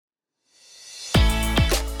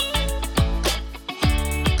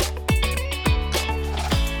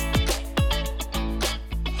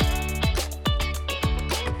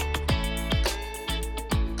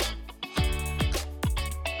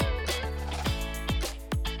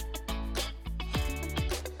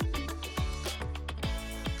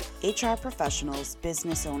HR professionals,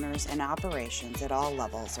 business owners, and operations at all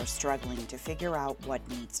levels are struggling to figure out what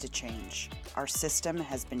needs to change. Our system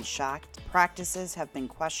has been shocked, practices have been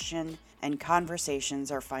questioned, and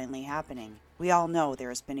conversations are finally happening. We all know there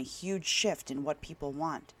has been a huge shift in what people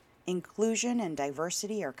want. Inclusion and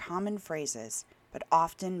diversity are common phrases, but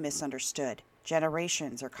often misunderstood.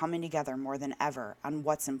 Generations are coming together more than ever on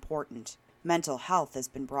what's important. Mental health has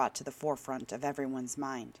been brought to the forefront of everyone's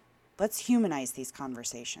mind. Let's humanize these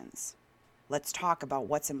conversations. Let's talk about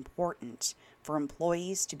what's important for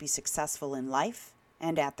employees to be successful in life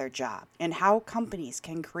and at their job, and how companies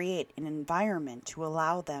can create an environment to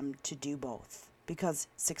allow them to do both. Because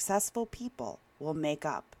successful people will make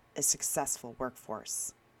up a successful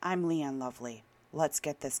workforce. I'm Leanne Lovely. Let's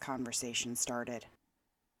get this conversation started.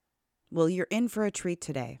 Well, you're in for a treat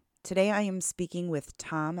today. Today I am speaking with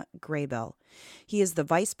Tom Graybill. He is the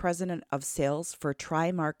Vice President of Sales for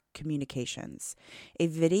TriMark Communications, a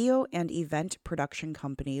video and event production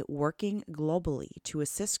company working globally to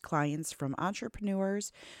assist clients from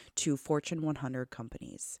entrepreneurs to Fortune 100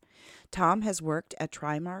 companies. Tom has worked at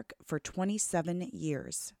TriMark for 27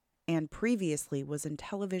 years and previously was in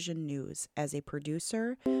television news as a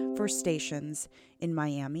producer for stations in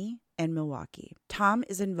Miami and Milwaukee. Tom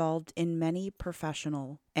is involved in many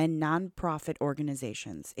professional and nonprofit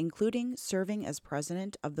organizations, including serving as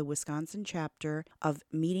president of the Wisconsin chapter of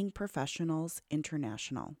Meeting Professionals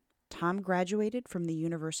International. Tom graduated from the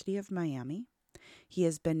University of Miami. He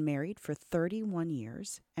has been married for 31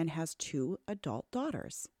 years and has 2 adult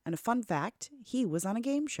daughters. And a fun fact, he was on a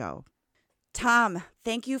game show. Tom,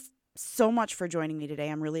 thank you so much for joining me today.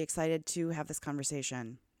 I'm really excited to have this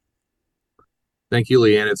conversation. Thank you,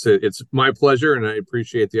 Leanne. It's my pleasure, and I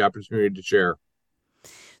appreciate the opportunity to share.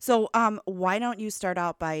 So, why don't you start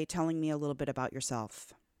out by telling me a little bit about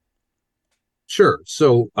yourself? Sure.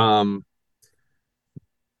 So, I'm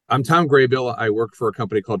Tom Graybill. I work for a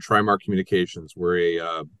company called TriMark Communications. We're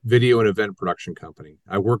a video and event production company.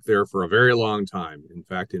 I worked there for a very long time. In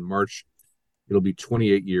fact, in March, it'll be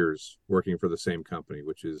 28 years working for the same company,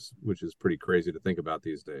 which is pretty crazy to think about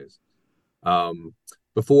these days.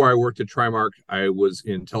 Before I worked at TriMark, I was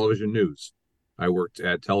in television news. I worked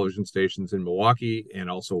at television stations in Milwaukee and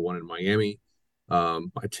also one in Miami.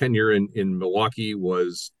 My tenure in Milwaukee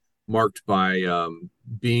was marked by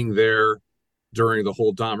being there during the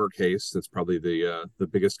whole Dahmer case. That's probably the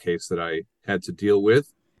biggest case that I had to deal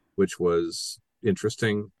with, which was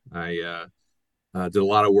interesting. I did a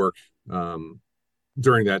lot of work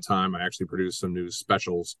during that time. I actually produced some news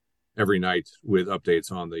specials every night with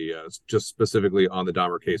updates on the just specifically on the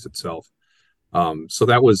Dahmer case itself. So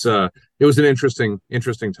that was it was an interesting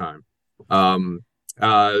time. You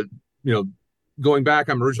know, going back,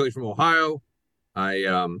 I'm originally from Ohio.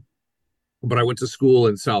 But I went to school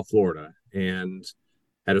in South Florida, and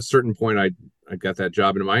at a certain point, I got that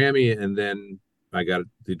job in Miami, and then I got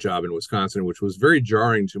the job in Wisconsin, which was very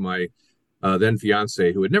jarring to my then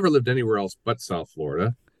fiance, who had never lived anywhere else but South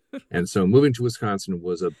Florida. And so moving to Wisconsin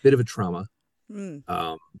was a bit of a trauma.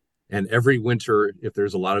 Mm. And every winter, if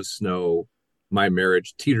there's a lot of snow, my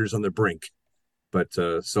marriage teeters on the brink. But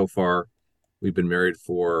so far, we've been married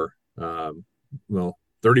for,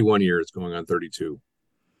 31 years, going on 32.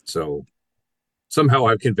 So somehow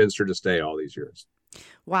I've convinced her to stay all these years.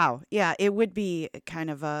 Wow. Yeah, it would be kind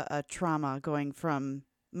of a trauma going from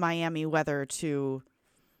Miami weather to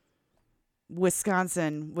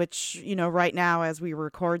Wisconsin, which, right now as we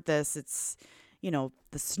record this, it's,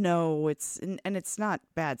 the snow, and it's not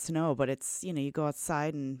bad snow, but it's, you go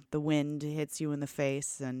outside and the wind hits you in the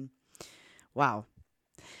face and wow.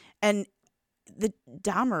 And the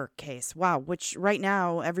Dahmer case, wow, which right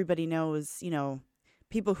now everybody knows,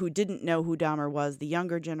 people who didn't know who Dahmer was, the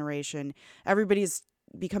younger generation, everybody's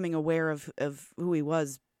becoming aware of who he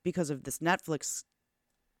was because of this Netflix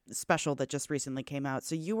special that just recently came out.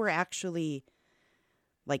 So you were actually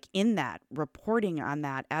like in that, reporting on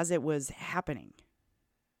that as it was happening.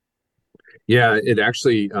 Yeah, it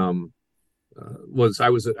actually was. I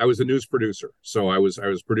was a news producer, so I was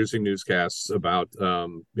producing newscasts about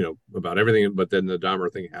about everything. But then the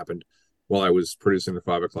Dahmer thing happened while I was producing the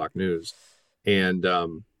 5 o'clock news, and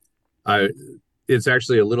I it's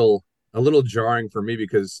actually a little jarring for me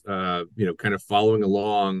because kind of following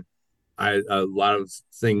along, a lot of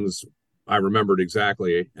things I remembered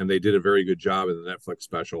exactly, and they did a very good job in the Netflix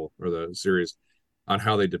special or the series on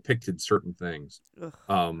how they depicted certain things.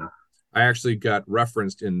 Ugh. I actually got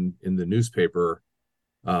referenced in the newspaper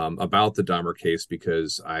about the Dahmer case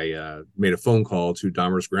because I made a phone call to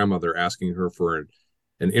Dahmer's grandmother asking her for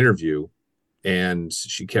an interview, and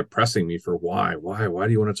she kept pressing me for why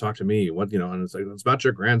do you want to talk to me? And it's like, it's about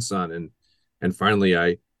your grandson. And finally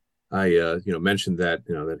I mentioned that,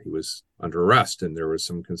 that he was under arrest and there was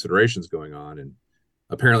some considerations going on. And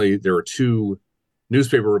apparently there were two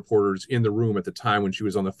newspaper reporters in the room at the time when she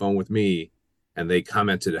was on the phone with me, and they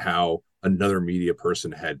commented how another media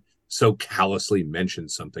person had so callously mentioned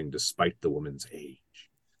something despite the woman's age.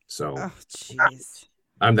 So Oh, jeez.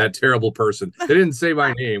 I'm that terrible person. They didn't say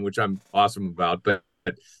my name, which I'm awesome about, but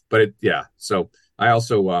yeah. So I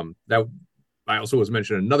also was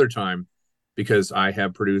mentioned another time because I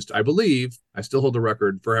have produced, I believe, I still hold the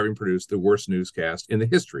record for having produced the worst newscast in the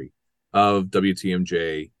history of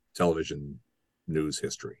WTMJ television news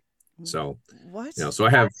history. So, What? so I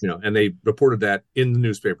have, and they reported that in the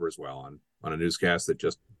newspaper as well on a newscast that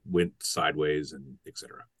just went sideways and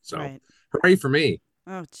etc. So, Right. hooray for me.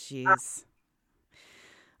 Oh, jeez.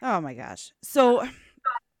 Oh my gosh. So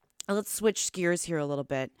let's switch gears here a little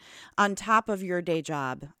bit. On top of your day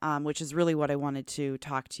job, which is really what I wanted to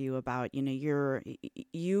talk to you about,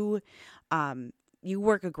 you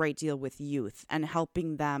work a great deal with youth and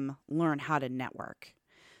helping them learn how to network.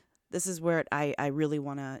 This is where I really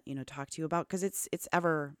want to talk to you about, because it's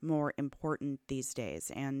ever more important these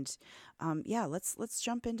days. And yeah, let's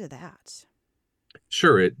jump into that.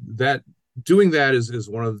 Sure, it that doing that is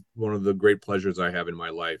one of the great pleasures I have in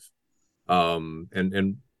my life.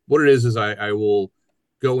 And what it is I will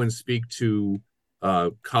go and speak to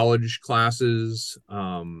college classes,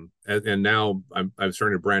 and now I'm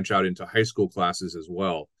starting to branch out into high school classes as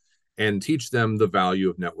well, and teach them the value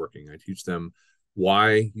of networking. I teach them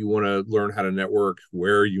why you want to learn how to network,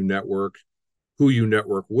 where you network, who you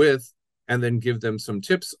network with, and then give them some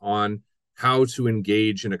tips on how to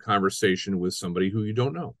engage in a conversation with somebody who you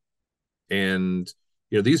don't know. And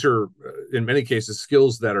these are in many cases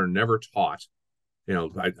skills that are never taught.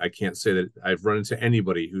 I can't say that I've run into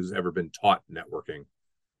anybody who's ever been taught networking.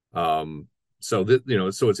 So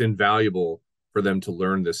that so it's invaluable for them to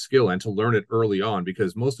learn this skill and to learn it early on,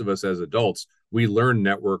 because most of us as adults, we learn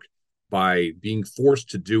network by being forced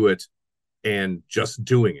to do it and just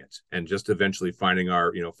doing it, and just eventually finding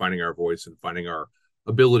our voice and finding our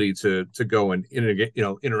ability to go and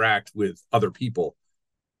interact with other people.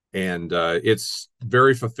 And it's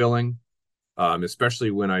very fulfilling,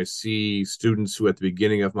 especially when I see students who at the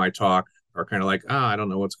beginning of my talk are kind of like, I don't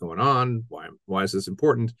know what's going on. Why is this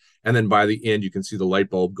important? And then by the end, you can see the light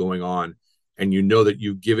bulb going on, and that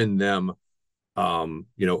you've given them,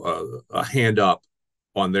 a hand up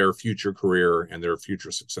on their future career and their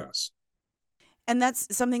future success. And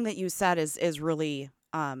that's something that you said is really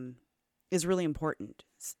important.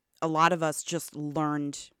 A lot of us just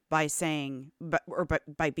learned by saying,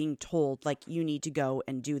 by being told, like, you need to go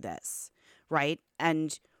and do this, right?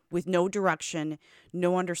 And with no direction,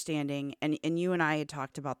 no understanding. And you and I had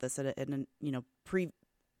talked about this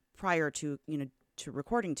prior to to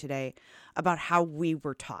recording today, about how we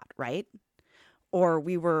were taught, right? Or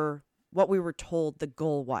what we were told the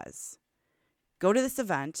goal was: go to this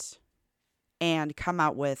event and come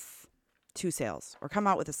out with 2 sales, or come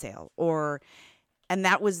out with a sale, and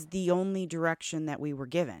that was the only direction that we were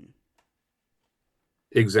given.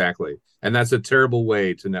 Exactly. And that's a terrible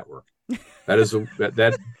way to network. That is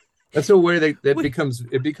that's a way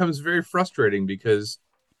that becomes very frustrating, because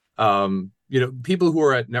people who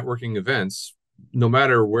are at networking events, no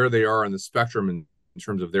matter where they are on the spectrum in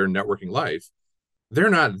terms of their networking life, they're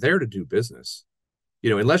not there to do business.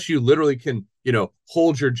 Unless you literally can,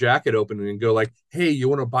 hold your jacket open and go like, hey, you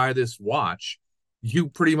want to buy this watch? You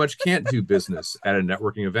pretty much can't do business at a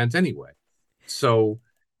networking event anyway. So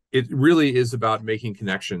it really is about making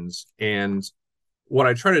connections. And what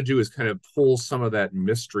I try to do is kind of pull some of that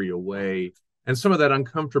mystery away and some of that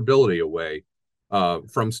uncomfortability away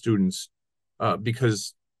from students,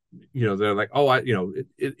 because they're like, oh,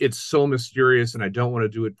 it's so mysterious and I don't want to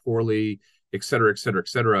do it poorly, et cetera, et cetera, et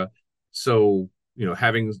cetera. So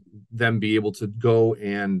having them be able to go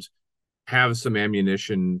and have some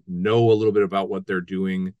ammunition, know a little bit about what they're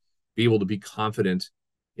doing, be able to be confident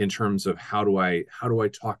in terms of how do I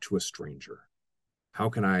talk to a stranger? How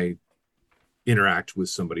can I interact with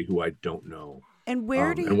somebody who I don't know? And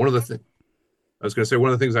where do you... And one of the things I was going to say,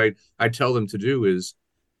 one of the things I tell them to do is,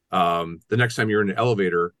 the next time you're in an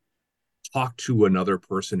elevator, talk to another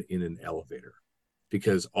person in an elevator,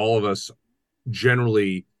 because all of us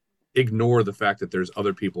generally ignore the fact that there's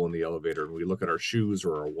other people in the elevator, and we look at our shoes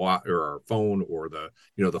or our watch or our phone or the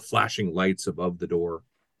flashing lights above the door.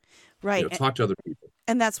 Right. Talk to other people.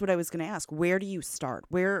 And that's what I was going to ask. Where do you start?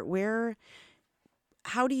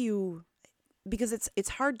 How do you, because it's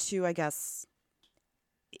hard to, I guess,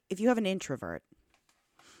 if you have an introvert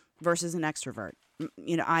versus an extrovert.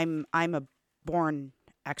 I'm a born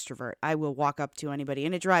extrovert. I will walk up to anybody,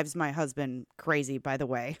 and it drives my husband crazy, by the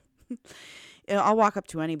way. I'll walk up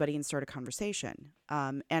to anybody and start a conversation.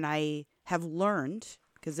 And I have learned,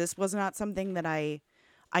 because this was not something that I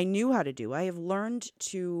knew how to do. I have learned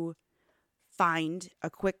to find a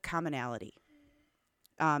quick commonality.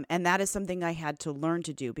 And that is something I had to learn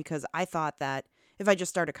to do, because I thought that if I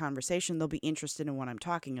just start a conversation, they'll be interested in what I'm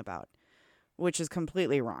talking about, which is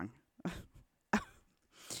completely wrong.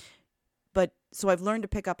 But so I've learned to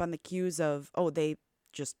pick up on the cues of, oh, I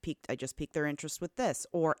just piqued their interest with this,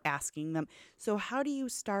 or asking them. So how do you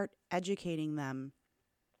start educating them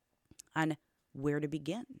on where to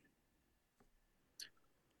begin?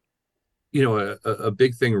 A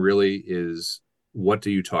big thing really is, what do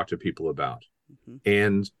you talk to people about? Mm-hmm.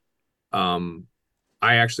 And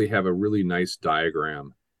I actually have a really nice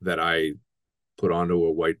diagram that I put onto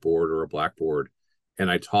a whiteboard or a blackboard, and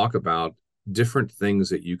I talk about different things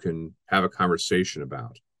that you can have a conversation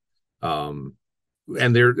about. And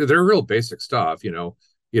they're real basic stuff.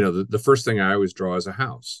 The first thing I always draw is a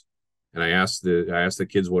house. And I ask the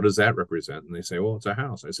kids, what does that represent? And they say, well, it's a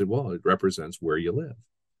house. I said, well, it represents where you live.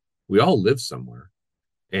 We all live somewhere.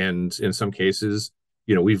 And in some cases,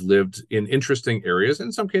 we've lived in interesting areas.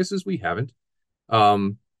 In some cases, we haven't.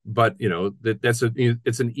 But it's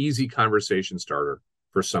an easy conversation starter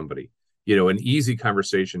for somebody. An easy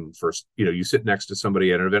conversation first. You sit next to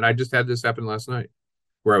somebody at an event. I just had this happen last night,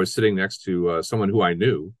 where I was sitting next to someone who I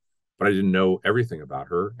knew, but I didn't know everything about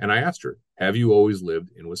her. And I asked her, have you always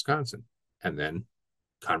lived in Wisconsin? And then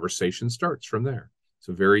conversation starts from there. It's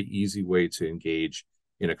a very easy way to engage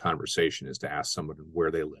in a conversation, is to ask someone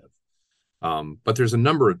where they live. But there's a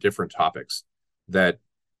number of different topics that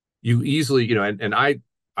you easily, and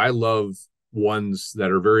I love ones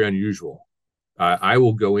that are very unusual. I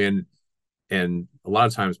will go in, and a lot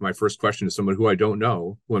of times my first question to someone who I don't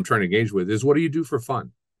know, who I'm trying to engage with, is, what do you do for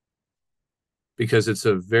fun? Because it's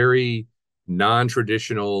a very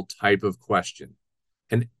non-traditional type of question.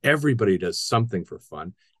 And everybody does something for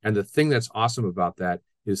fun. And the thing that's awesome about that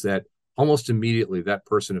is that almost immediately that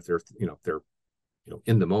person, if they're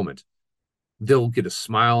in the moment, they'll get a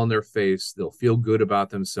smile on their face. They'll feel good about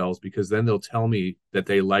themselves, because then they'll tell me that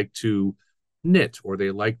they like to knit, or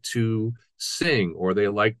they like to sing, or they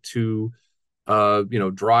like to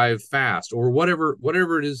drive fast, or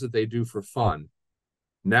whatever it is that they do for fun.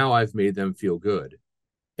 Now I've made them feel good.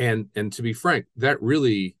 And to be frank, that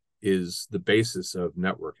really is the basis of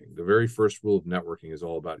networking. The very first rule of networking is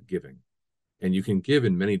all about giving. And you can give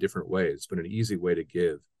in many different ways, but an easy way to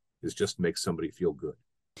give is just make somebody feel good.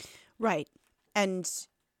 Right. And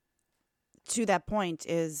to that point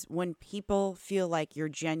is, when people feel like you're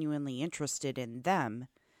genuinely interested in them,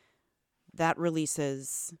 that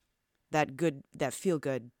releases that feel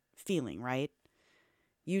good feeling, right?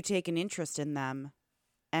 You take an interest in them,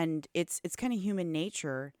 and it's kind of human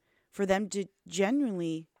nature for them to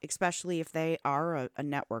genuinely, especially if they are a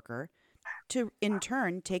networker, to in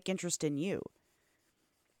turn take interest in you.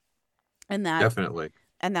 And Definitely.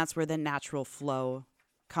 And that's where the natural flow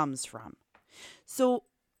comes from. So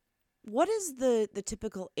what is the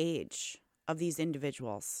typical age of these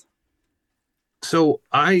individuals? So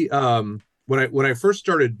when I first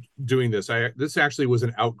started doing this, this actually was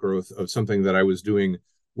an outgrowth of something that I was doing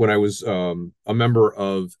when I was a member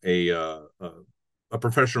of a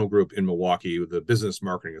professional group in Milwaukee, the Business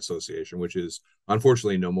Marketing Association, which is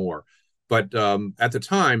unfortunately no more. But at the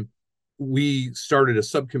time, we started a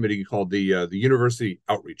subcommittee called the University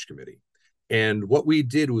Outreach Committee. And what we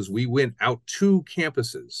did was we went out to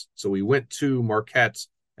campuses. So we went to Marquette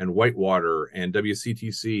and Whitewater and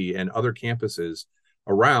WCTC and other campuses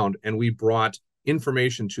around, and we brought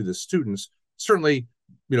information to the students, certainly,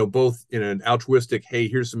 both in an altruistic, hey,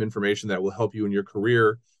 here's some information that will help you in your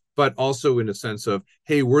career, but also in a sense of,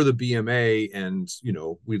 hey, we're the BMA, and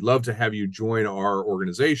we'd love to have you join our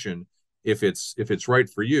organization if it's right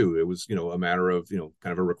for you. It was a matter of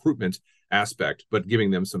kind of a recruitment aspect, but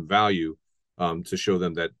giving them some value to show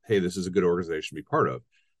them that, hey, this is a good organization to be part of.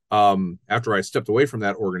 After I stepped away from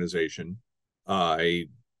that organization, I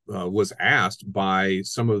was asked by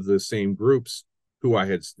some of the same groups who I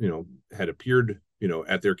had appeared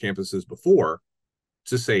at their campuses before,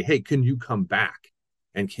 to say, hey, can you come back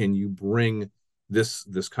and can you bring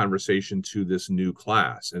this conversation to this new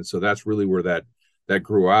class? And so that's really where that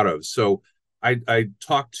grew out of. So I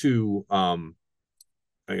talked to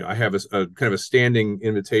I have a kind of a standing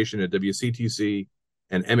invitation at WCTC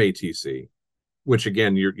and MATC, which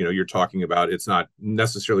again, you're talking about, it's not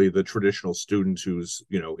necessarily the traditional student who's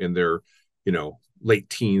in their late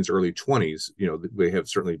teens, early 20s. They have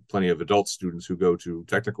certainly plenty of adult students who go to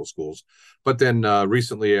technical schools. But then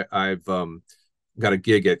recently I've got a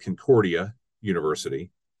gig at Concordia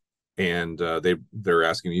University, and they're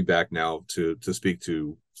asking me back now to speak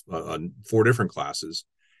to 4 different classes.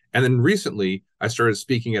 And then recently I started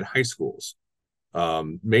speaking at high schools,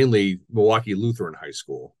 mainly Milwaukee Lutheran High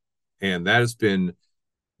School, and that has been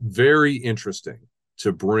very interesting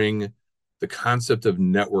to bring the concept of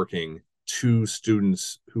networking to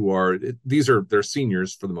students who are they're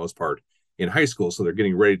seniors for the most part in high school, so they're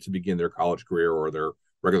getting ready to begin their college career or their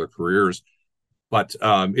regular careers. But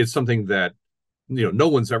it's something that no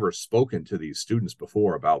one's ever spoken to these students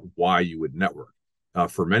before about why you would network.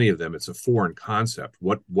 For many of them, it's a foreign concept.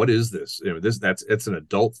 What is this? It's an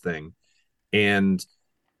adult thing, and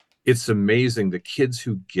it's amazing the kids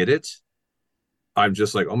who get it. I'm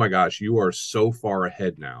just like, oh my gosh, you are so far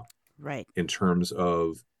ahead now, Right. in terms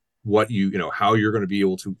of what how you're going to be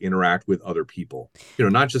able to interact with other people.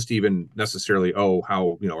 Not just even necessarily, oh,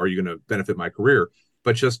 how are you going to benefit my career,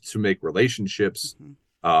 but just to make relationships,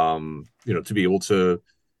 to be able to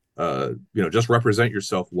just represent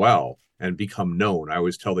yourself well and become known. I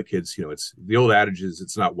always tell the kids, it's the old adage is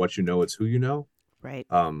it's not what you know, it's who you know. Right.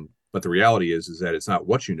 But the reality is that it's not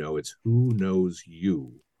what you know, it's who knows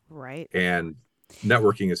you. Right. And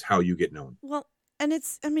networking is how you get known. Well, and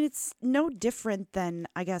it's no different than,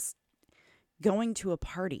 I guess, going to a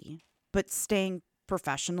party, but staying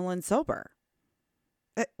professional and sober.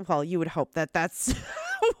 Well, you would hope that that's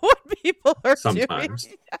what people are Sometimes.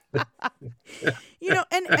 doing.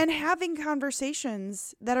 And having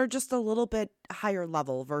conversations that are just a little bit higher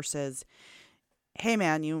level versus, hey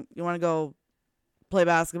man, you want to go play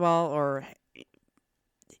basketball, or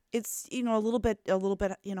it's a little bit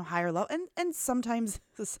higher level, and sometimes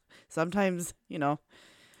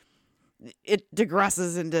it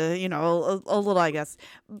digresses into a little, I guess.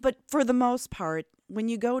 But for the most part, when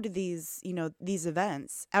you go to these these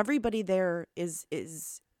events, everybody there is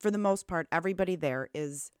for the most part, everybody there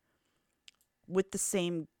is with the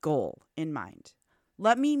same goal in mind.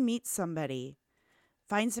 Let me meet somebody,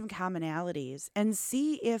 find some commonalities, and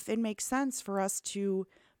see if it makes sense for us to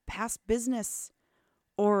pass business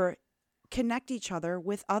or connect each other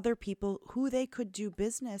with other people who they could do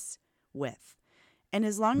business with. And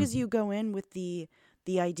as long as you go in with the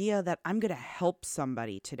idea that I'm going to help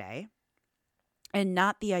somebody today, and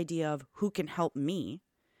not the idea of who can help me,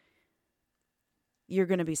 you're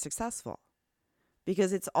going to be successful.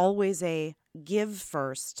 Because it's always a give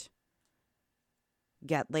first,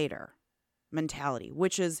 get later mentality,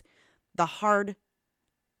 which is the hard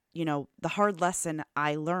lesson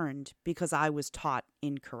I learned because I was taught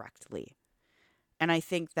incorrectly. And I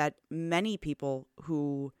think that many people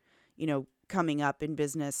who, coming up in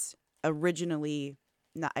business originally,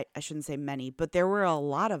 I shouldn't say many, but there were a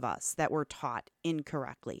lot of us that were taught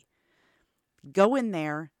incorrectly. Go in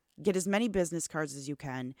there, get as many business cards as you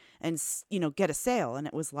can, and get a sale. And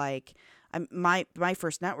it was like, my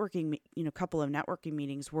first networking, couple of networking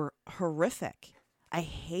meetings were horrific. I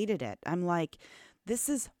hated it. I'm like, this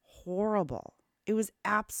is horrible. It was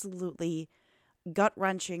absolutely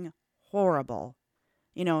gut-wrenching, horrible.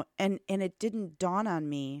 And it didn't dawn on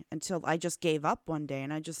me until I just gave up one day,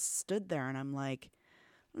 and I just stood there and I'm like,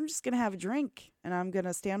 I'm just going to have a drink and I'm going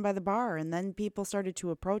to stand by the bar. And then people started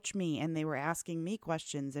to approach me and they were asking me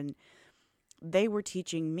questions, and they were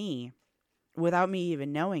teaching me, without me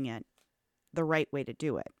even knowing it, the right way to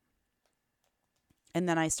do it. And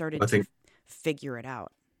then I started to figure it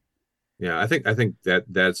out. Yeah, I think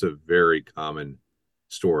that's a very common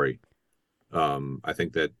story. I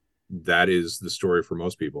think that is the story for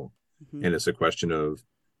most people. And it's a question of,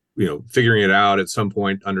 figuring it out at some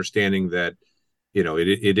point, understanding that,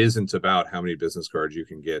 it isn't about how many business cards you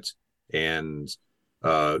can get, and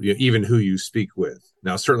even who you speak with.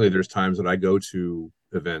 Now, certainly there's times that I go to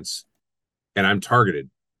events and I'm targeted.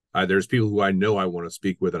 There's people who I know I want to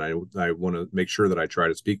speak with, and I want to make sure that I try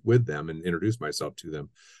to speak with them and introduce myself to them.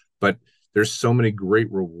 But there's so many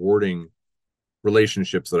great, rewarding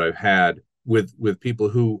relationships that I've had with people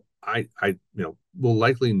who I will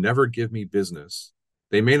likely never give me business.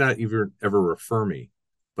 They may not even ever refer me,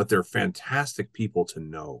 but they're fantastic people to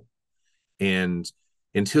know. And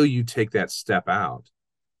until you take that step out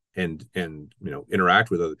and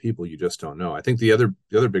interact with other people, you just don't know. I think the other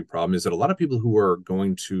big problem is that a lot of people who are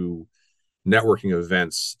going to networking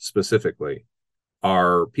events specifically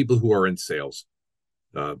are people who are in sales,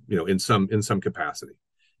 in some capacity.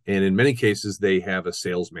 And in many cases, they have a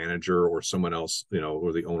sales manager or someone else,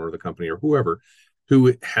 or the owner of the company or whoever,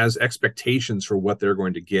 who has expectations for what they're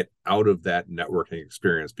going to get out of that networking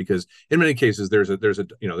experience. Because in many cases, there's an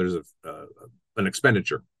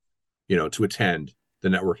expenditure, to attend the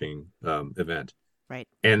networking event. Right.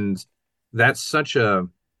 And that's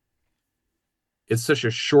it's such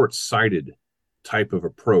a short-sighted type of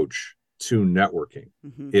approach to networking.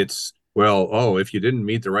 Mm-hmm. It's, well, oh, if you didn't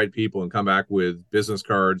meet the right people and come back with business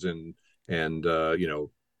cards and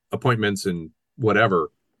appointments and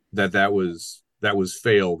whatever, that was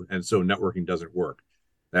failed, and so networking doesn't work.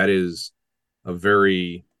 That is a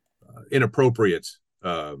very inappropriate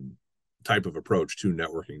type of approach to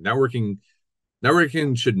networking.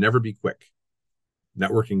 Networking should never be quick.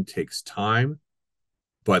 Networking takes time,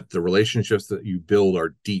 but the relationships that you build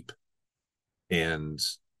are deep. And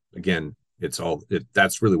again,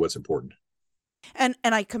 that's really what's important. And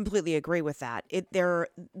I completely agree with that.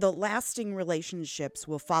 The lasting relationships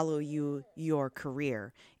will follow you your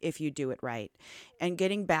career if you do it right. And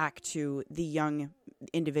getting back to the young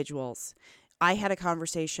individuals, I had a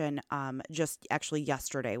conversation just actually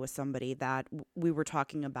yesterday with somebody that we were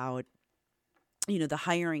talking about, the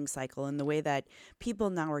hiring cycle and the way that people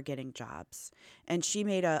now are getting jobs. And she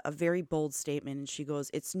made a very bold statement, and she goes,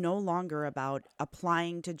 it's no longer about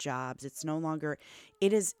applying to jobs.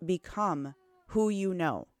 It has become who you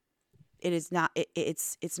know. It is not,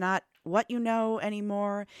 it's not what you know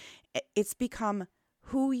anymore. It's become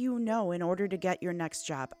who you know in order to get your next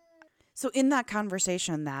job. So in that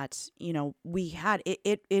conversation that, we had,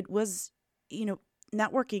 it was,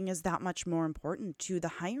 networking is that much more important to the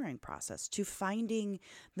hiring process, to finding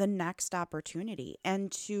the next opportunity,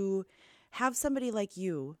 and to have somebody like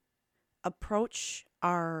you approach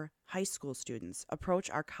our high school students, approach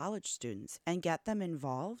our college students, and get them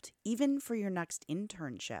involved, even for your next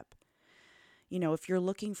internship. If you're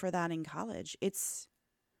looking for that in college,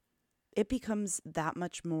 it becomes that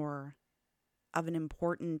much more of an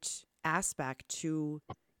important aspect to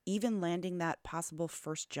even landing that possible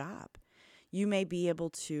first job. You may be able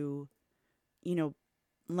to,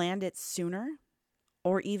 land it sooner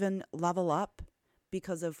or even level up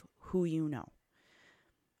because of who you know.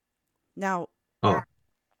 Now, Oh,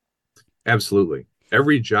 absolutely.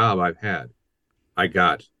 Every job I've had, I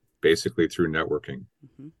got basically through networking.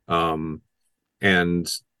 mhm, Um, and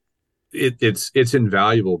it's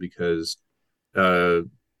invaluable because uh,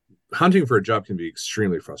 hunting for a job can be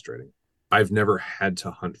extremely frustrating. I've never had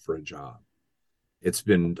to hunt for a job. It's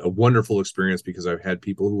been a wonderful experience because I've had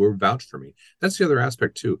people who have vouched for me. That's the other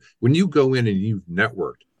aspect too. When you go in and you've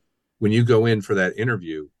networked, when you go in for that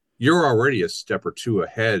interview, you're already a step or two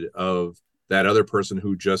ahead of that other person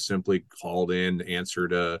who just simply called in,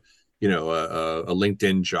 answered a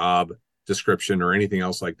LinkedIn job description or anything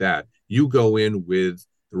else like that. You go in with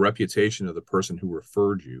the reputation of the person who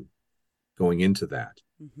referred you going into that,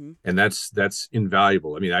 mhm, and that's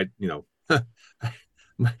invaluable. I mean,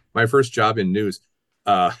 my first job in news,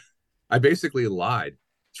 uh, I basically lied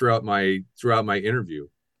throughout my interview,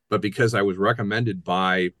 but because I was recommended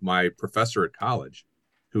by my professor at college,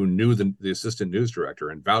 who knew the assistant news director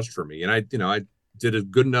and vouched for me, and I did a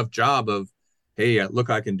good enough job of, hey, look,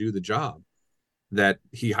 I can do the job, that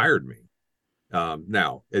he hired me.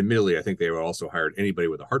 Now, admittedly, I think they would also hired anybody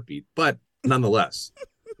with a heartbeat, but nonetheless,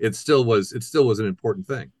 it still was an important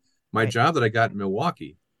thing. My right. job that I got in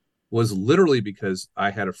Milwaukee was literally because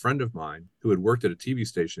I had a friend of mine who had worked at a TV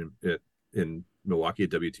station in Milwaukee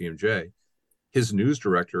at WTMJ. His news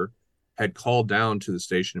director had called down to the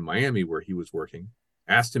station in Miami where he was working,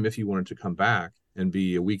 asked him if he wanted to come back and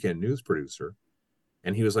be a weekend news producer.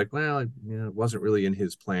 And he was like, well, it wasn't really in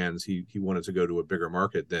his plans. He wanted to go to a bigger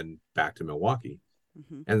market than back to Milwaukee.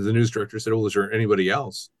 Mhm. And the news director said, well, is there anybody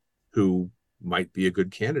else who might be a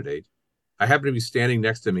good candidate? I happen to be standing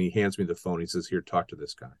next to him. He hands me the phone. He says, here, talk to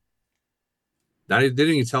this guy. Not, he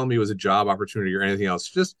didn't even tell me it was a job opportunity or anything else.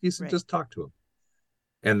 He said, Right. just talk to him.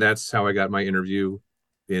 And that's how I got my interview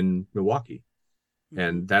in Milwaukee. Mhm.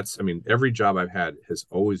 And I mean, every job I've had has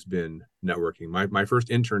always been networking. My first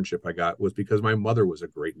internship I got was because my mother was a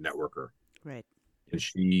great networker, Right. and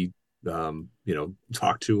she,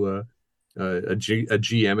 talked to a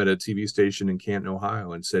GM at a TV station in Canton,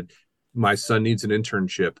 Ohio, and said, "My son needs an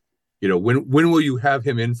internship. When will you have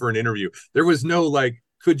him in for an interview?" There was no like,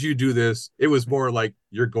 "Could you do this?" It was Right. more like,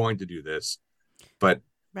 "You're going to do this." But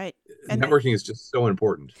Right. And networking is just so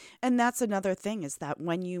important. And that's another thing, is that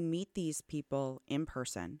when you meet these people in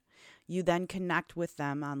person, you then connect with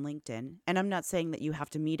them on LinkedIn. And I'm not saying that you have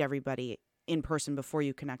to meet everybody in person before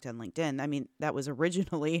you connect on LinkedIn. I mean, that was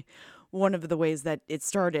originally one of the ways that it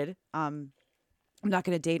started. I'm not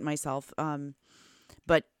going to date myself,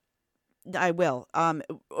 but I will.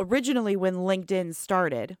 Originally, when LinkedIn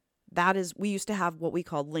started, we used to have what we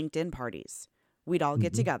called LinkedIn parties. We'd all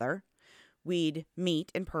get Mm-hmm. together, we'd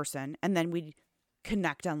meet in person, and then we'd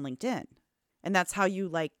connect on LinkedIn. And that's how you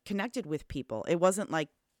like connected with people. It wasn't like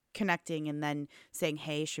connecting and then saying,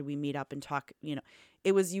 "Hey, should we meet up and talk?"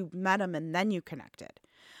 It was you met them and then you connected.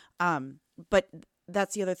 but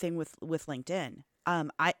that's the other thing with LinkedIn.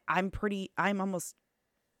 I'm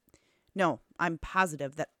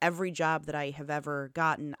positive that every job that I have ever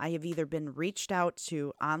gotten, I have either been reached out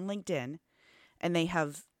to on LinkedIn, and they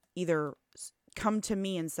have either come to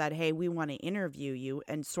me and said, "Hey, we want to interview you,"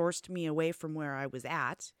 and sourced me away from where I was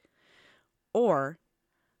at, or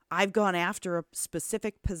I've gone after a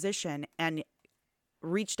specific position and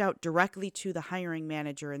reached out directly to the hiring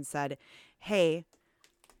manager and said, "Hey,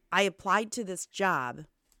 I applied to this job,"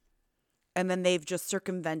 and then they've just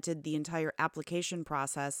circumvented the entire application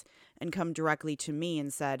process and come directly to me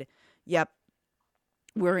and said, "Yep,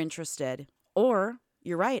 we're interested." Or,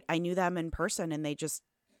 you're right, I knew them in person and they just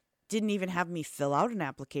didn't even have me fill out an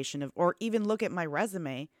application or even look at my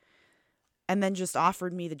resume, and then just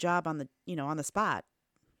offered me the job on the spot.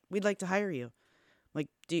 "We'd like to hire you." Like,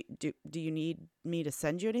 do you need me to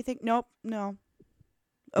send you anything? Nope, no.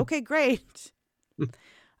 Okay, great.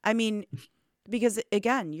 I mean, because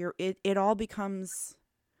again, it all becomes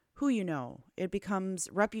who you know. It becomes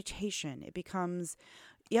reputation. It becomes,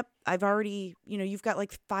 yep, I've already, you've got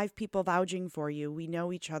like 5 people vouching for you. We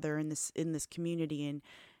know each other in this community, and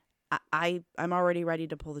I'm already ready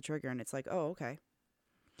to pull the trigger. And it's like, oh, okay.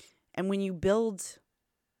 And when you build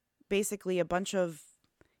basically a bunch of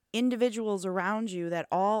individuals around you that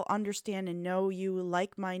all understand and know you,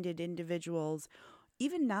 like-minded individuals,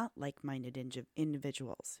 even not like-minded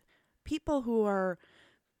individuals, people who are,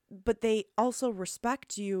 but they also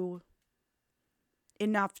respect you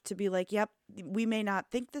enough to be like, yep, we may not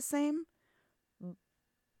think the same,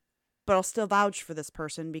 but I'll still vouch for this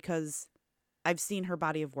person because I've seen her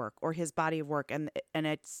body of work or his body of work, and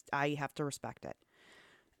I have to respect it.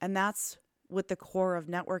 And that's what the core of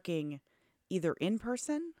networking, either in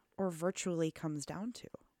person or virtually, comes down to,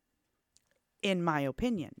 in my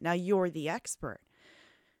opinion. Now, you're the expert.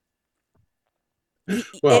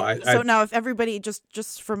 Well, so now, if everybody,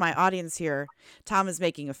 just for my audience here, Tom is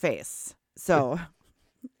making a face. So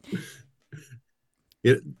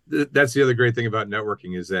that's the other great thing about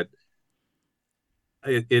networking is that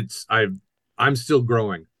I'm still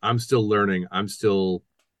growing. I'm still learning. I'm still,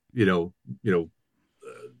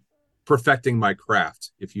 perfecting my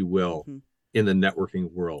craft, if you will, mm-hmm. in the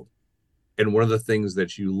networking world. And one of the things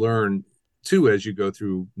that you learn too as you go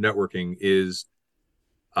through networking is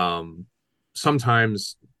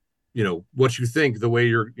sometimes, what you think, the way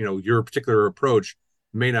your particular approach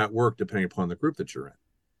may not work depending upon the group that you're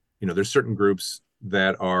in. There's certain groups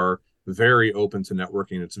that are very open to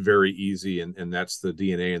networking. It's very easy, and that's the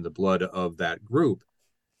DNA and the blood of that group.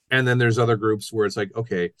 And then there's other groups where it's like,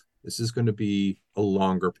 okay, this is going to be a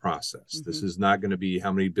longer process. Mm-hmm. This is not going to be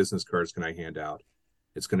how many business cards can I hand out.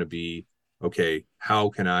 It's going to be, okay, how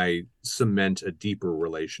can I cement a deeper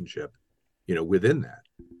relationship, within that.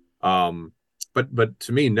 But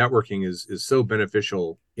to me, networking is so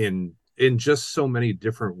beneficial in just so many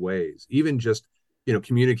different ways. Even just,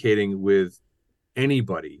 communicating with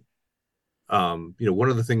anybody. One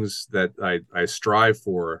of the things that I strive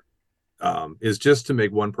for is just to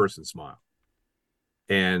make one person smile.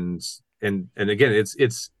 And again,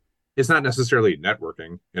 it's not necessarily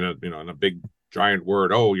networking in a big giant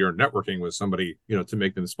word. Oh, you're networking with somebody, to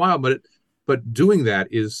make them smile. But doing that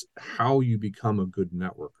is how you become a good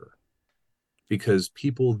networker, because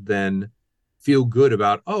people then feel good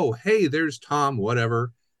about, oh, hey, there's Tom,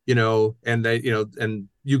 whatever, and they, and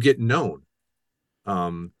you get known.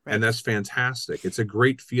 Right. And that's fantastic. It's a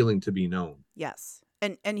great feeling to be known. Yes.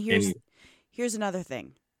 And here's another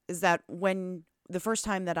thing, is that when the first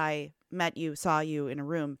time that I saw you in a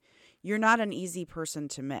room, you're not an easy person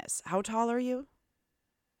to miss. How tall are you?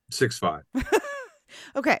 6'5".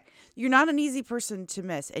 Okay. You're not an easy person to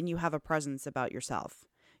miss, and you have a presence about yourself.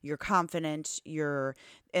 You're confident,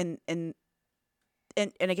 and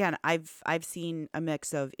again, I've seen a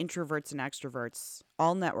mix of introverts and extroverts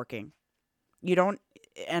all networking.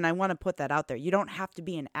 And I want to put that out there. You don't have to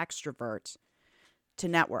be an extrovert to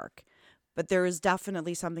network, but there is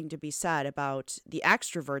definitely something to be said about the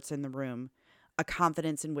extroverts in the room, a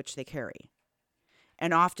confidence in which they carry.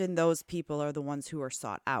 And often those people are the ones who are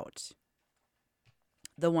sought out.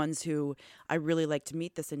 The ones who, I really like to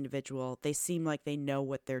meet this individual. They seem like they know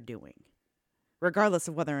what they're doing, regardless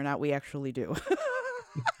of whether or not we actually do.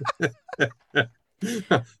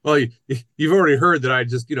 Well, you've already heard that I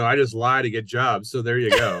just lie to get jobs. So there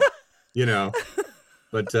you go,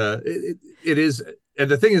 but it is.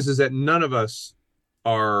 And the thing is that none of us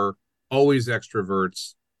are always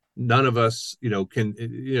extroverts. None of us, can,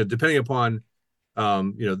 depending upon,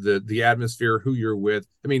 the atmosphere, who you're with.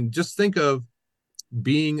 I mean, just think of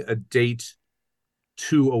being a date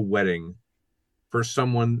to a wedding for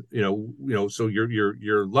someone, so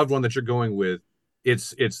your loved one that you're going with,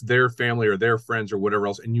 it's their family or their friends or whatever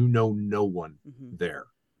else, and no one Mm-hmm. there.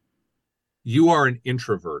 You are an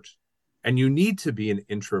introvert, and you need to be an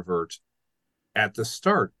introvert at the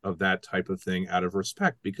start of that type of thing out of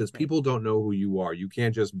respect, because Right. people don't know who you are. You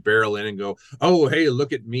can't just barrel in and go, oh, hey,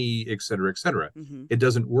 look at me, et cetera, et cetera. Mm-hmm. It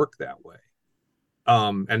doesn't work that way.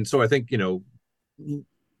 And so I think,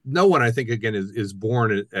 no one, I think, again, is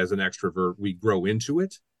born as an extrovert. We grow into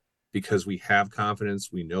it because we have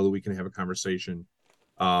confidence. We know that we can have a conversation.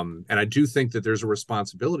 And I do think that there's a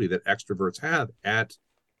responsibility that extroverts have at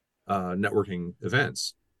networking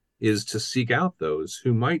events, is to seek out those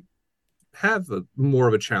who might have more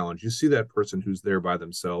of a challenge. You see that person who's there by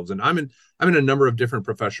themselves. And I'm in a number of different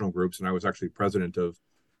professional groups, and I was actually president of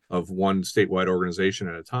one statewide organization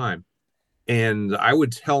at a time. And I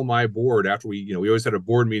would tell my board, after we always had a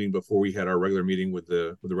board meeting before we had our regular meeting with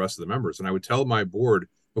the rest of the members. And I would tell my board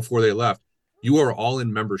before they left, you are all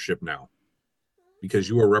in membership now, because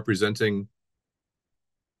you are representing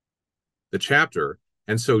the chapter.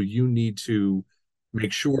 And so you need to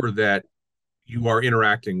make sure that you are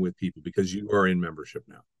interacting with people because you are in membership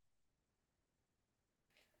now.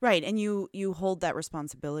 Right. And you hold that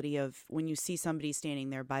responsibility of when you see somebody standing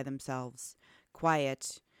there by themselves,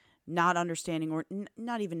 quiet, not understanding, or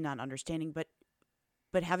not even not understanding,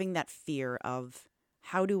 but having that fear of,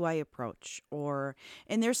 how do I approach?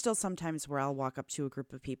 And there's still sometimes where I'll walk up to a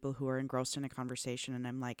group of people who are engrossed in a conversation and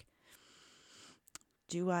I'm like,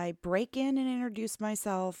 do I break in and introduce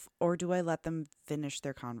myself, or do I let them finish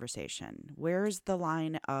their conversation? Where's the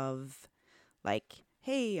line of, like,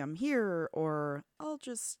 hey, I'm here, or I'll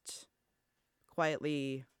just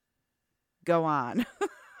quietly go on?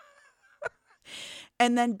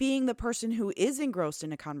 And then being the person who is engrossed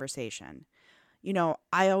in a conversation,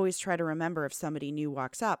 I always try to remember, if somebody new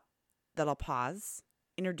walks up, that I'll pause,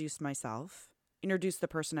 introduce myself, introduce the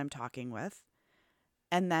person I'm talking with,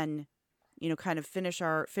 and then, kind of finish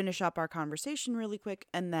up our conversation really quick,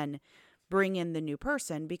 and then bring in the new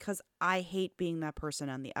person, because I hate being that person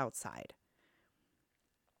on the outside.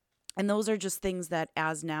 And those are just things that,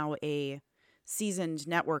 as now a seasoned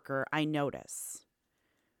networker, I notice.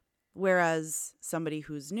 Whereas somebody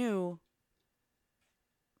who's new,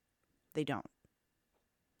 they don't.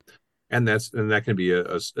 And that can be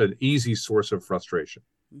an easy source of frustration,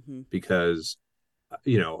 Mm-hmm. because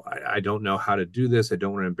I don't know how to do this. I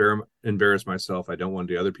don't want to embarrass myself. I don't want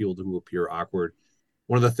the other people to appear awkward.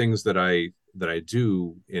 One of the things that I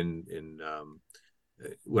do in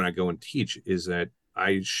when I go and teach is that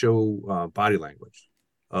I show body language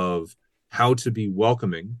of how to be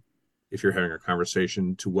welcoming if you're having a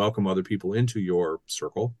conversation, to welcome other people into your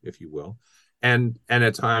circle, if you will, and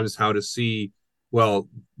at times how to see, well,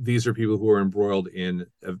 these are people who are embroiled in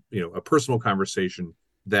a personal conversation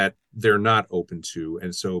that they're not open to,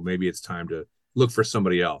 and so maybe it's time to look for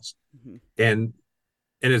somebody else. Mm-hmm. And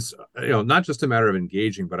it's not just a matter of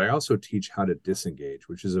engaging, but I also teach how to disengage,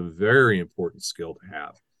 which is a very important skill to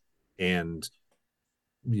have. And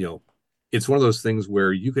it's one of those things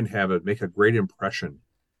where you can make a great impression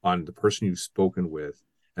on the person you've spoken with,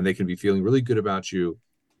 and they can be feeling really good about you.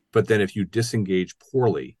 But then if you disengage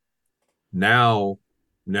poorly, now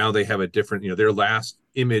they have a different, their last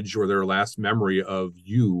image or their last memory of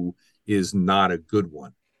you is not a good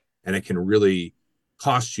one, and it can really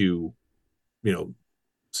cost you,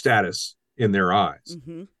 status in their eyes.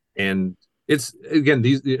 Mm-hmm. And it's, again,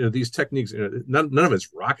 these techniques, none of it's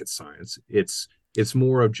rocket science. It's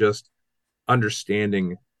more of just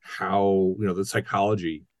understanding how, the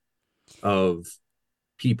psychology of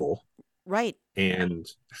people, Right. and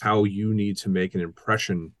how you need to make an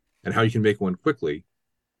impression, and how you can make one quickly,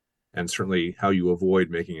 and certainly how you avoid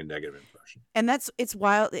making a negative impression. And it's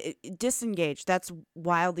wild. Disengage. That's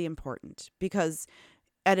wildly important, because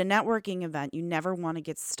at a networking event, you never want to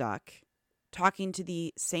get stuck talking to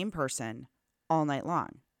the same person all night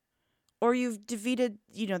long, or you've defeated,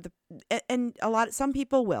 and some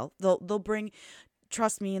people they'll bring,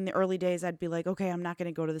 trust me, in the early days, I'd be like, okay, I'm not going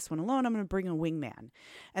to go to this one alone. I'm going to bring a wingman.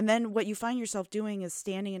 And then what you find yourself doing is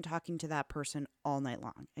standing and talking to that person all night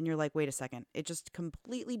long. And you're like, wait a second, it just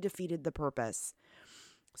completely defeated the purpose.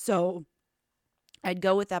 So I'd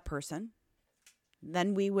go with that person.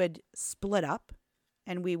 Then we would split up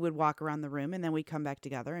and we would walk around the room, and then we'd come back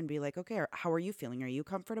together and be like, okay, how are you feeling? Are you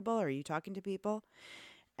comfortable? Are you talking to people?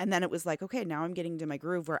 And then it was like, okay, now I'm getting to my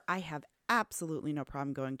groove where I have absolutely no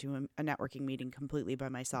problem going to a networking meeting completely by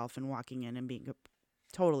myself and walking in and being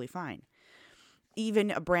totally fine. Even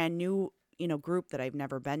a brand new, group that I've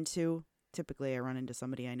never been to. Typically I run into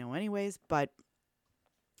somebody I know anyways, but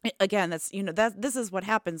Again, that's, that this is what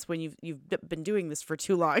happens when you've been doing this for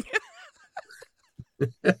too long.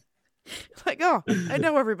 Like, oh, I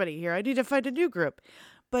know everybody here. I need to find a new group.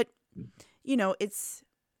 But, it's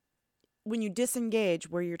when you disengage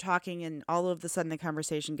where you're talking and all of a sudden the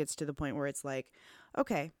conversation gets to the point where it's like,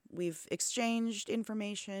 okay, we've exchanged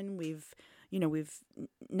information. We've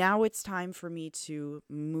now it's time for me to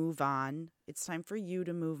move on. It's time for you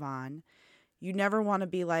to move on. You never want to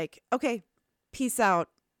be like, okay, peace out.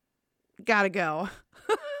 Gotta go.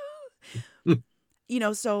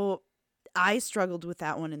 So I struggled with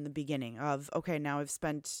that one in the beginning of, okay, now I've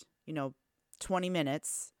spent, 20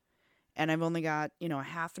 minutes and I've only got, a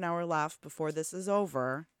half an hour left before this is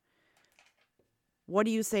over. What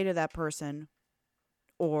do you say to that person?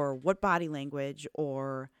 Or what body language?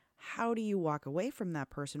 Or how do you walk away from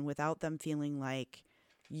that person without them feeling like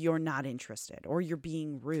you're not interested or you're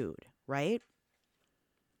being rude, right?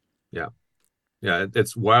 Yeah. Yeah.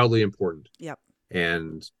 It's wildly important. Yep.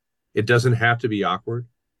 And it doesn't have to be awkward.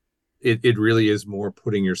 It really is more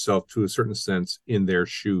putting yourself to a certain sense in their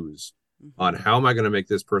shoes on how am I going to make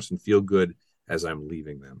this person feel good as I'm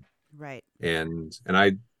leaving them. Right. And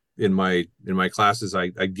I, in my classes, I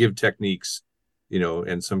give techniques,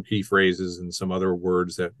 and some key phrases and some other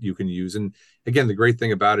words that you can use. And again, the great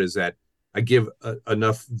thing about it is that I give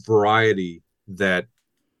enough variety that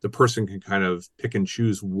the person can kind of pick and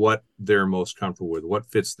choose what they're most comfortable with, what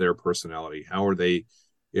fits their personality, how are they,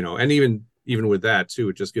 and even with that too,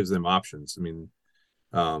 it just gives them options. I mean,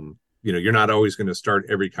 you're not always going to start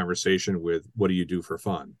every conversation with, what do you do for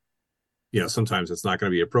fun? Sometimes it's not going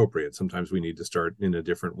to be appropriate. Sometimes we need to start in a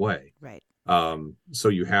different way. Right. So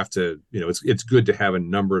you have to, it's good to have a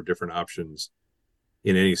number of different options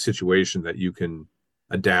in any situation that you can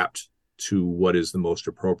adapt to what is the most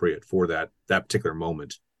appropriate for that particular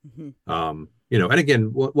moment. And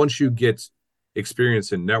again, once you get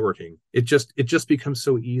experience in networking, it just becomes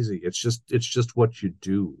so easy. It's just what you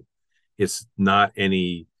do. It's not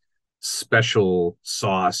any special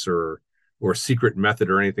sauce or secret method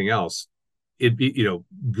or anything else.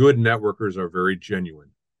 Good networkers are very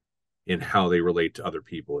genuine in how they relate to other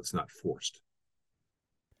people. It's not forced.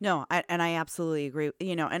 No, I absolutely agree.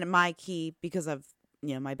 And my key, because of,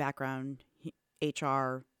 my background,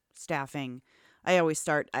 HR, staffing, I always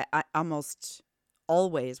start, I almost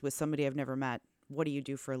always with somebody I've never met. What do you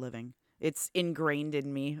do for a living? It's ingrained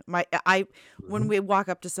in me. When we walk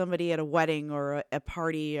up to somebody at a wedding or a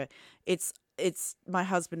party, it's my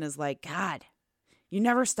husband is like, God, you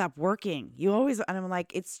never stop working. You always, and I'm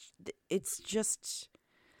like, it's just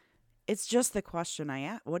the question I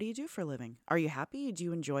ask. What do you do for a living? Are you happy? Do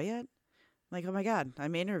you enjoy it? Like, oh my God,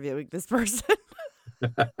 I'm interviewing this person.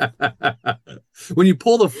 When you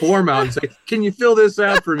pull the form out and say, can you fill this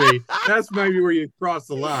out for me? That's maybe where you cross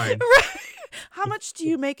the line. Right. How much do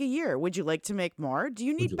you make a year? Would you like to make more? Do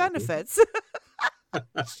you need benefits?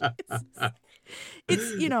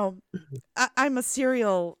 I'm a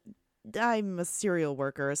serial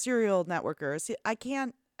worker, a serial networker.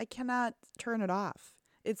 I cannot turn it off.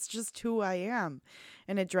 It's just who I am.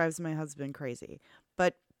 And it drives my husband crazy.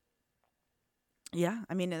 But yeah,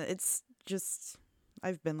 I mean, it's just,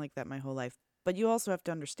 I've been like that my whole life. But you also have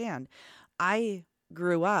to understand, I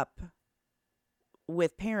grew up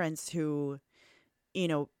with parents who,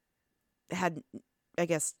 had, I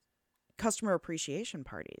guess, customer appreciation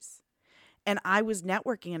parties. And I was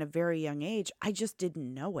networking at a very young age. I just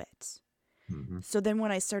didn't know it. So then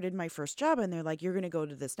when I started my first job and they're like, you're going to go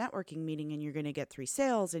to this networking meeting and you're going to get 3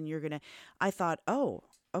 sales and I thought, oh,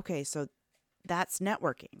 okay, so that's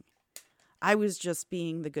networking. I was just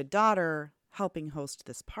being the good daughter helping host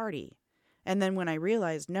this party. And then when I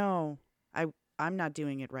realized, no, I'm not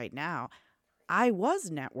doing it right now, I was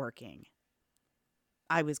networking.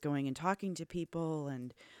 I was going and talking to people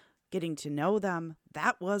and getting to know them.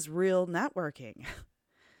 That was real networking.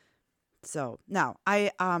 So now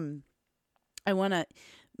I want to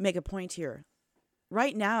make a point here.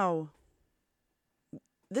 Right now,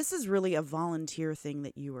 this is really a volunteer thing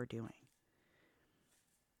that you are doing.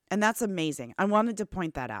 And that's amazing. I wanted to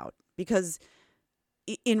point that out because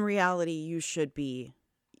in reality, you should be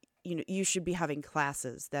having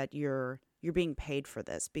classes that you're being paid for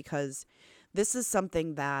this, because this is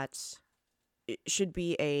something that it should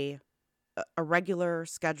be a regular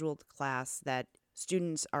scheduled class that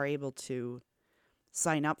students are able to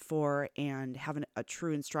sign up for and have a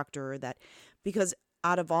true instructor, that because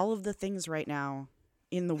out of all of the things right now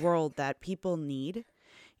in the world that people need,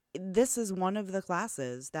 this is one of the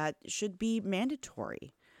classes that should be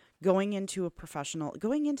mandatory going into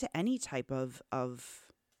any type of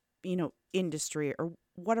industry or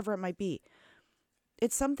whatever it might be.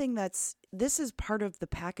 it's something this is part of the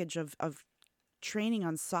package of training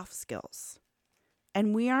on soft skills.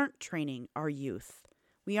 And we aren't training our youth.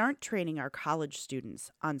 We aren't training our college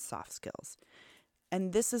students on soft skills.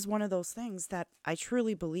 And this is one of those things that I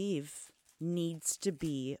truly believe needs to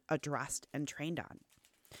be addressed and trained on.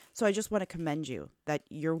 So I just want to commend you that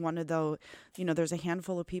you're one of those, there's a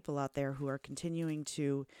handful of people out there who are continuing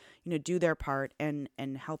to, do their part and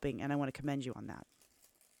helping. And I want to commend you on that.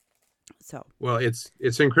 So, well, it's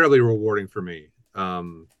incredibly rewarding for me.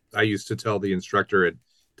 I used to tell the instructor at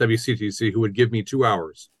WCTC, who would give me 2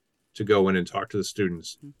 hours to go in and talk to the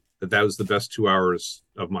students, that was the best 2 hours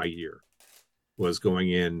of my year, was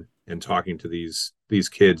going in and talking to these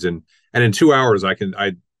kids. And in 2 hours,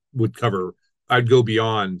 I'd go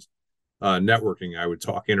beyond networking. I would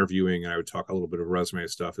talk interviewing, and I would talk a little bit of resume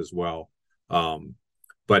stuff as well.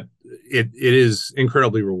 But it is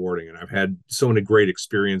incredibly rewarding, and I've had so many great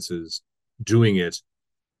experiences doing it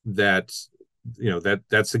that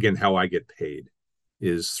that's again how I get paid,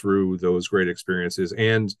 is through those great experiences.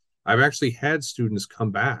 And I've actually had students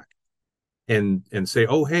come back and say,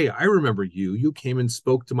 "Oh, hey, I remember you came and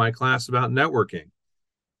spoke to my class about networking."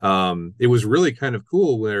 It was really kind of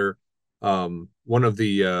cool where one of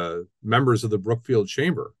the members of the Brookfield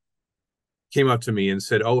Chamber came up to me and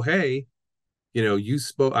said, "Oh, hey, you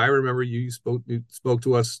spoke. I remember you spoke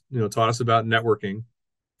to us. Taught us about networking,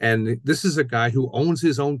 and this is a guy who owns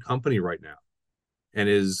his own company right now, and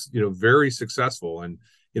is very successful. And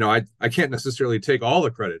I can't necessarily take all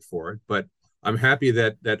the credit for it, but I'm happy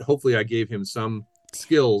that hopefully I gave him some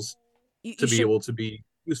skills to be able to be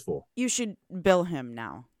useful." You should bill him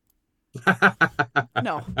now.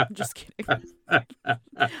 No, I'm just kidding.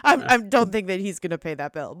 I don't think that he's going to pay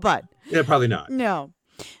that bill, but yeah, probably not. No.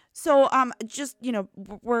 So, just,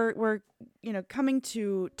 we're coming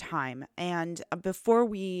to time, and before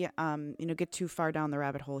we, get too far down the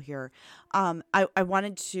rabbit hole here, I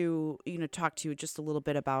wanted to, talk to you just a little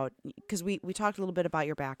bit about, because we talked a little bit about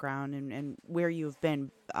your background and where you've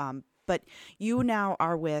been, but you now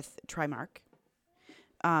are with Trimark.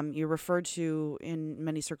 You're referred to in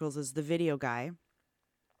many circles as the video guy.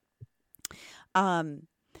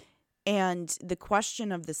 And the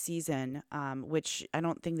question of the season, which I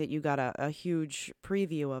don't think that you got a huge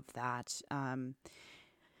preview of that.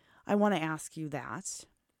 I want to ask you that.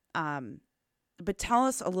 But tell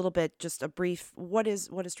us a little bit, just a brief, what is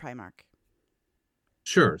Trimark?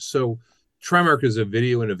 Sure. So Trimark is a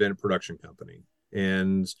video and event production company,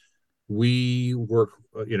 and we work,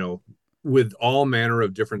 with all manner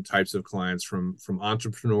of different types of clients, from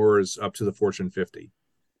entrepreneurs up to the Fortune 50.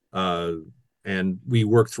 And we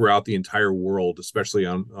work throughout the entire world, especially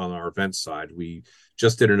on our event side. We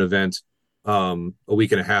just did an event a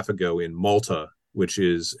week and a half ago in Malta, which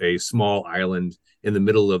is a small island in the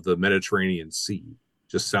middle of the Mediterranean Sea,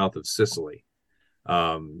 just south of Sicily.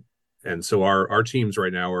 And so our teams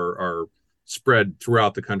right now are spread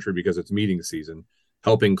throughout the country because it's meeting season,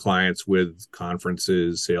 helping clients with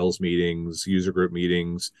conferences, sales meetings, user group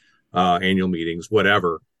meetings, annual meetings,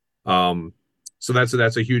 whatever. So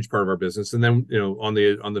that's a huge part of our business. And then on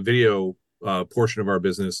the video portion of our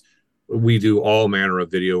business, we do all manner of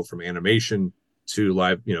video, from animation to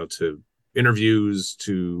live, to interviews,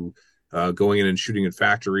 to going in and shooting in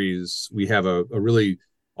factories. We have a really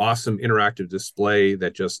awesome interactive display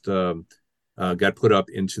that just got put up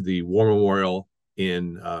into the War Memorial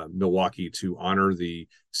in Milwaukee to honor the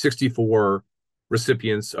 64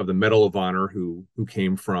 recipients of the Medal of Honor who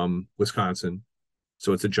came from Wisconsin.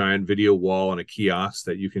 So it's a giant video wall and a kiosk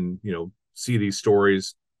that you can see these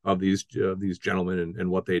stories of these gentlemen and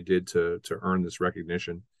what they did to earn this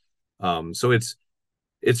recognition. So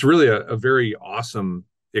it's really a very awesome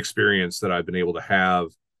experience that I've been able to have.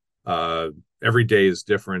 Every day is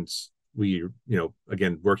different. We,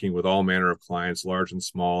 again, working with all manner of clients, large and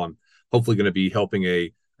small. I'm hopefully going to be helping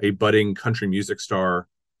a budding country music star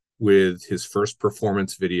with his first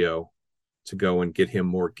performance video to go and get him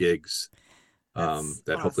more gigs. That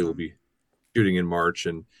awesome. Hopefully we'll be shooting in March,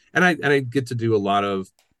 and I get to do a lot of,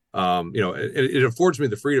 it affords me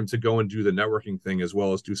the freedom to go and do the networking thing, as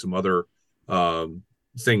well as do some other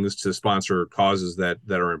things to sponsor causes that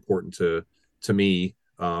are important to me.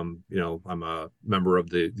 I'm a member of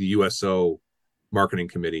the USO marketing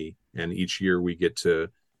committee, and each year we get to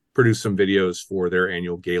produce some videos for their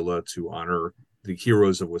annual gala to honor the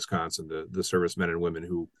heroes of Wisconsin, the servicemen and women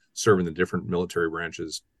who serve in the different military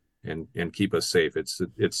branches and keep us safe. It's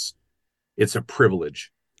a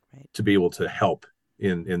privilege, right, to be able to help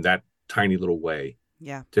in that tiny little way.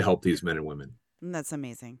 Yeah. To help these men and women. That's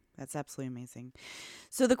amazing. That's absolutely amazing.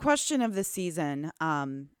 So the question of the season,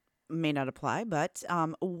 may not apply, but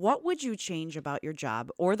what would you change about your job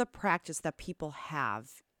or the practice that people have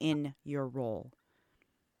in your role?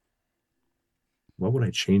 What would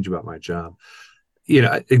I change about my job?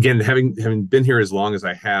 Again, having been here as long as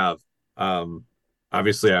I have,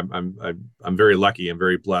 obviously I'm very lucky. I'm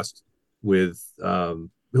very blessed with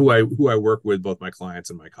who I work with, both my clients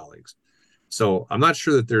and my colleagues. So I'm not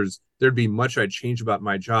sure that there'd be much I'd change about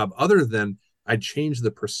my job, other than I'd change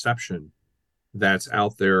the perception that's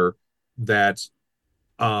out there that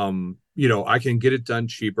I can get it done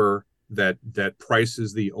cheaper, that price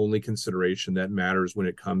is the only consideration that matters when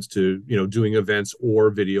it comes to doing events or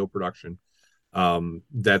video production,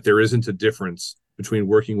 that there isn't a difference between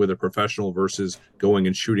working with a professional versus going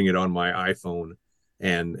and shooting it on my iPhone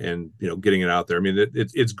and getting it out there. I mean,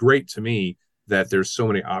 it's great to me that there's so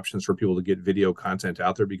many options for people to get video content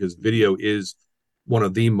out there, because video is one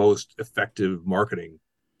of the most effective marketing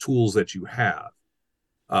tools that you have.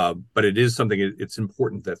 But it is something, it's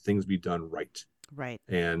important that things be done right. Right.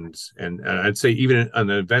 And I'd say even on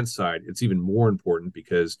the event side, it's even more important,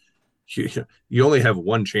 because you only have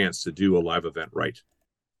one chance to do a live event right.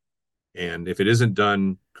 And if it isn't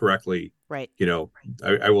done correctly, right.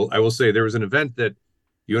 I will say there was an event that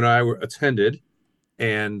you and I attended,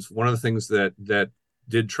 and one of the things that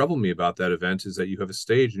did trouble me about that event is that you have a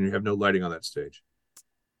stage and you have no lighting on that stage.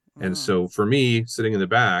 And so for me, sitting in the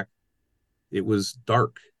back, it was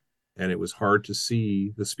dark and it was hard to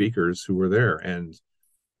see the speakers who were there. And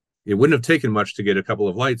it wouldn't have taken much to get a couple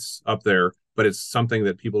of lights up there, but it's something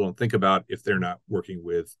that people don't think about if they're not working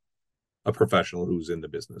with a professional who's in the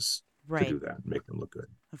business to do that and make them look good.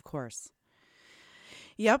 Of course.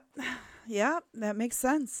 Yep. Yeah, that makes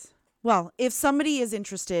sense. Well, if somebody is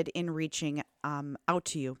interested in reaching out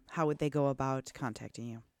to you, how would they go about contacting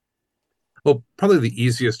you? Well, probably the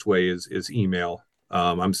easiest way is email.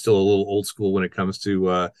 I'm still a little old school when it comes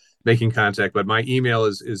to making contact, but my email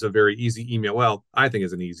is a very easy email. Well, I think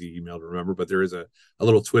it's an easy email to remember, but there is a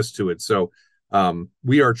little twist to it. So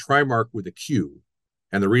we are Trimark with a Q.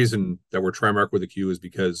 And the reason that we're Trimark with a Q is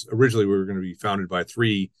because originally we were going to be founded by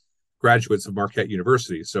 3 graduates of Marquette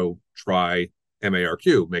University. So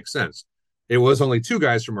Tri-M-A-R-Q makes sense. It was only 2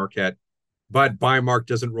 guys from Marquette, but Bi-Mark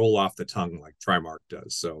doesn't roll off the tongue like Trimark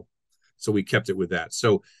does. So we kept it with that.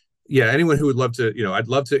 So yeah, anyone who would love to, I'd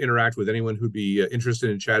love to interact with anyone who'd be interested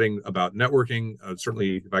in chatting about networking.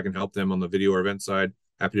 Certainly, if I can help them on the video or event side,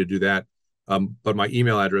 happy to do that. But my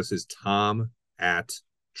email address is tom@Trimark,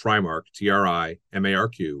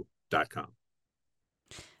 TRIMARQ.com.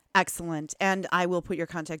 Excellent. And I will put your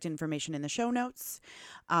contact information in the show notes.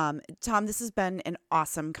 Tom, this has been an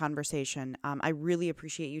awesome conversation. I really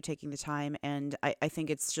appreciate you taking the time. And I think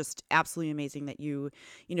it's just absolutely amazing that you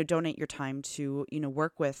donate your time to,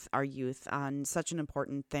 work with our youth on such an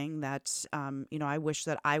important thing that, I wish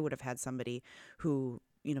that I would have had somebody who,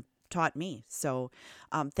 taught me. So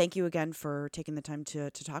thank you again for taking the time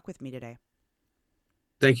to talk with me today.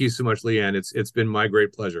 Thank you so much, Leanne. It's been my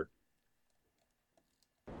great pleasure.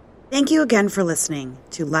 Thank you again for listening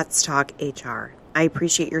to Let's Talk HR. I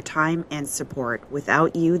appreciate your time and support.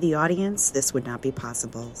 Without you, the audience, this would not be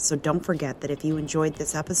possible. So don't forget that if you enjoyed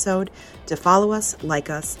this episode, to follow us, like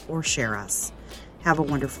us, or share us. Have a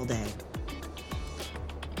wonderful day.